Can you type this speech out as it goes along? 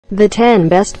The 10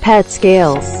 Best Pet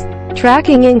Scales.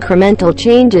 Tracking incremental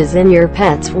changes in your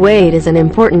pet's weight is an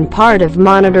important part of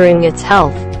monitoring its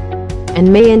health,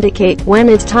 and may indicate when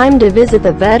it's time to visit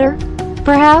the vet or,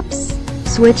 perhaps,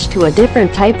 switch to a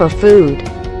different type of food,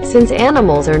 since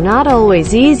animals are not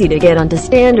always easy to get onto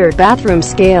standard bathroom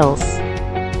scales.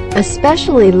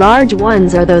 Especially large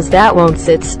ones are those that won't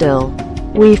sit still.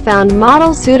 We found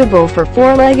models suitable for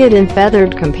four-legged and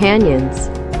feathered companions.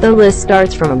 The list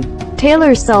starts from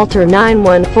Taylor Salter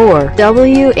 914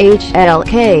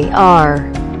 WHLKR.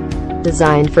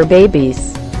 Designed for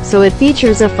babies, so it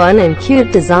features a fun and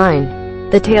cute design.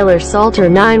 The Taylor Salter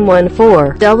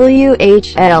 914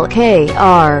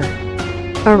 WHLKR,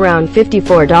 around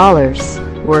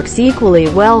 $54, works equally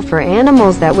well for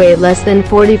animals that weigh less than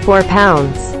 44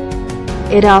 pounds.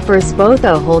 It offers both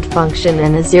a hold function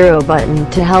and a zero button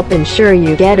to help ensure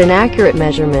you get an accurate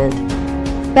measurement.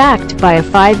 Backed by a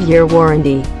 5-year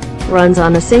warranty. Runs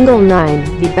on a single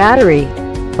 9V battery,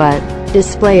 but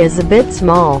display is a bit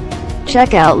small.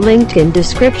 Check out link in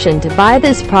description to buy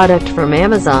this product from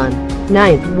Amazon.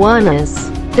 Ninth one is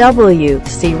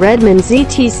WC Redmond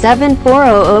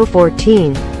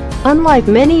ZT740014. Unlike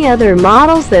many other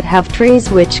models that have trays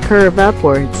which curve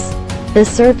upwards, the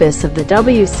surface of the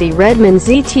WC Redmond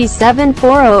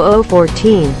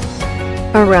ZT740014,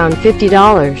 around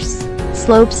 $50,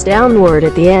 slopes downward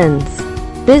at the ends.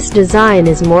 This design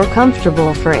is more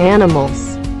comfortable for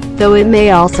animals, though it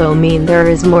may also mean there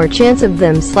is more chance of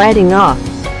them sliding off.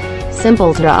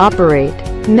 Simple to operate,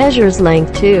 measures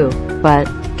length too, but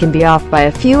can be off by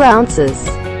a few ounces.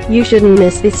 You shouldn't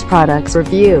miss this product's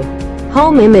review.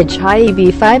 Home Image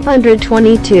HIEB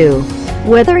 522.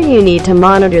 Whether you need to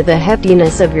monitor the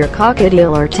heftiness of your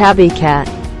cockatiel or tabby cat,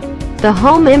 the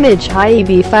Home Image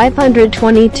HIEB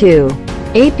 522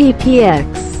 APPX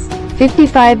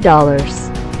 $55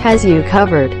 has you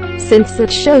covered, since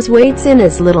it shows weights in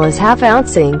as little as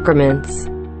half-ounce increments.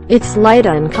 It's light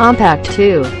and compact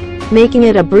too, making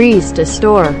it a breeze to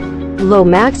store. Low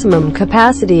maximum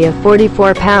capacity of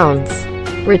 44 pounds.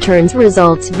 Returns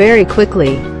results very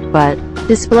quickly, but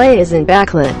display isn't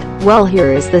backlit. Well,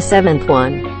 here is the 7th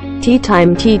one.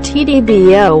 T-Time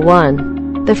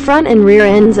TTDB01. The front and rear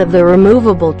ends of the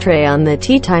removable tray on the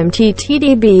T-Time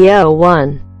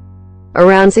TTDB01.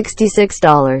 Around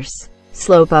 $66.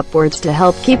 Slope upwards to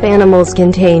help keep animals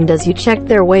contained as you check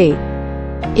their weight.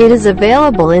 It is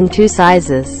available in 2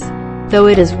 sizes, though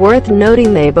it is worth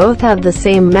noting they both have the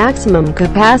same maximum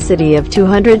capacity of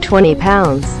 220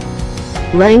 pounds.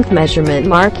 Length measurement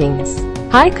markings.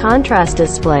 High contrast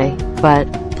display,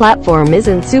 but platform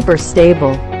isn't super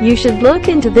stable. You should look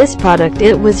into this product,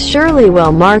 it was surely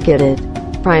well marketed.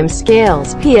 Prime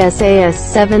Scales PSAS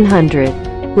 700.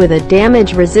 With a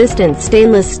damage-resistant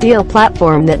stainless steel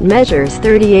platform that measures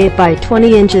 38 by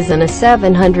 20 inches and a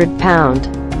 700-pound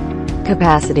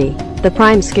capacity. The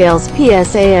Prime Scales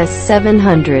PSAS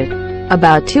 700,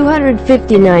 about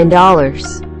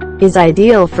 $259, is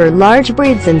ideal for large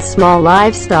breeds and small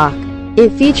livestock.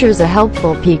 It features a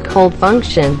helpful peak hold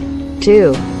function,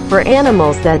 too, for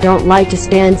animals that don't like to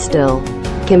stand still.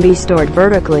 Can be stored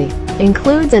vertically.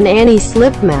 Includes an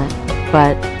anti-slip mat,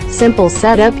 but simple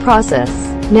setup process.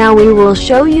 Now we will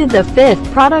show you the 5th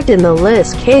product in the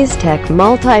list, Casetech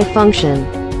Multifunction.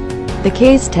 The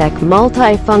Casetech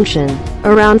Multifunction,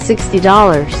 around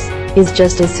 $60, is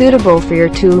just as suitable for your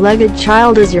 2-legged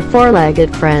child as your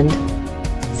 4-legged friend.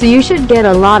 So you should get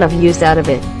a lot of use out of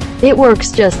it. It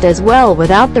works just as well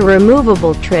without the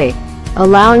removable tray,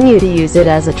 allowing you to use it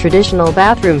as a traditional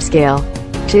bathroom scale.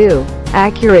 2.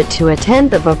 Accurate to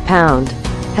 1/10 of a pound.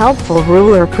 Helpful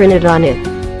ruler printed on it,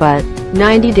 but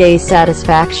 90-day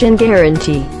satisfaction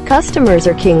guarantee. Customers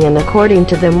are king, and according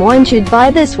to them one should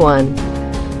buy this one.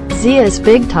 Zeus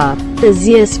Big Top. The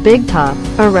Zeus Big Top,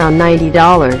 around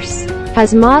 $90,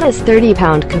 has modest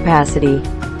 30-pound capacity,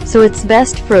 so it's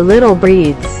best for little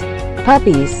breeds,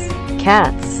 puppies,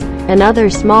 cats, and other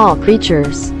small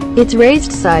creatures. Its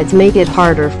raised sides make it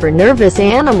harder for nervous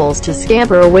animals to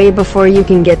scamper away before you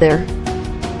can get there.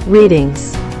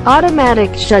 Readings.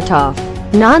 Automatic shutoff.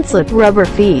 Non-slip rubber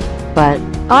feet, but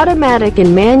automatic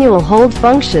and manual hold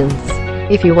functions.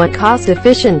 If you want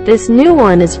cost-efficient, this new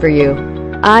one is for you.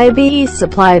 IBE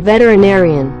Supply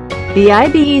Veterinarian. The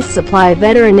IBE Supply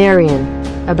Veterinarian,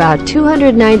 about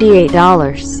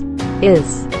 $298,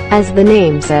 is, as the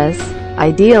name says,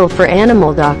 ideal for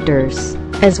animal doctors,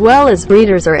 as well as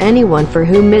breeders or anyone for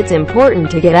whom it's important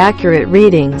to get accurate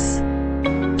readings.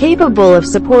 Capable of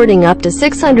supporting up to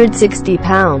 660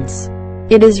 pounds.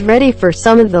 It is ready for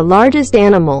some of the largest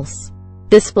animals.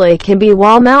 Display can be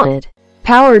wall-mounted,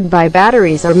 powered by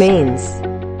batteries or mains,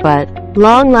 but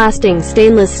long-lasting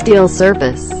stainless steel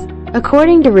surface.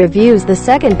 According to reviews, the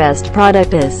second best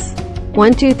product is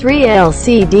 123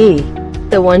 LCD.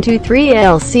 The 123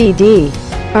 LCD,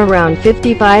 around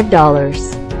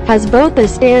 $55, has both a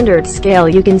standard scale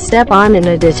you can step on and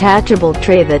a detachable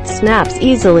tray that snaps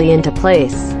easily into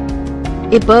place.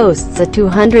 It boasts a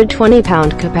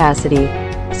 220-pound capacity,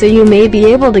 so you may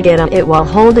be able to get on it while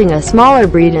holding a smaller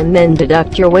breed and then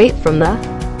deduct your weight from the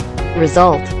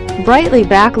result. Brightly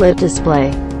backlit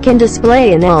display. Can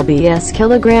display in lbs,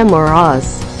 kilogram or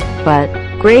Oz. But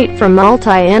great for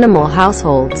multi-animal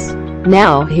households.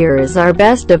 Now here is our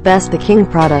best of best, the king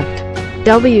product.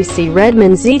 WC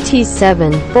Redmond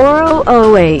ZT7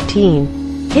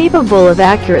 40018. Capable of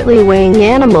accurately weighing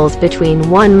animals between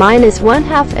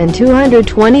 1-1/2 and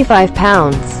 225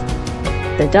 pounds.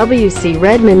 The WC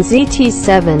Redmond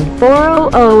ZT7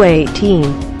 40018,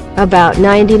 about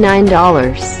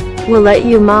 $99, will let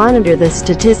you monitor the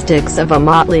statistics of a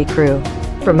motley crew.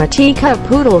 From a teacup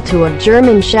poodle to a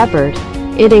German shepherd,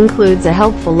 it includes a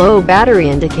helpful low battery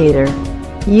indicator,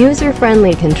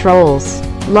 user-friendly controls,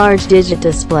 large digit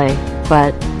display,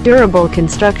 but durable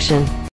construction.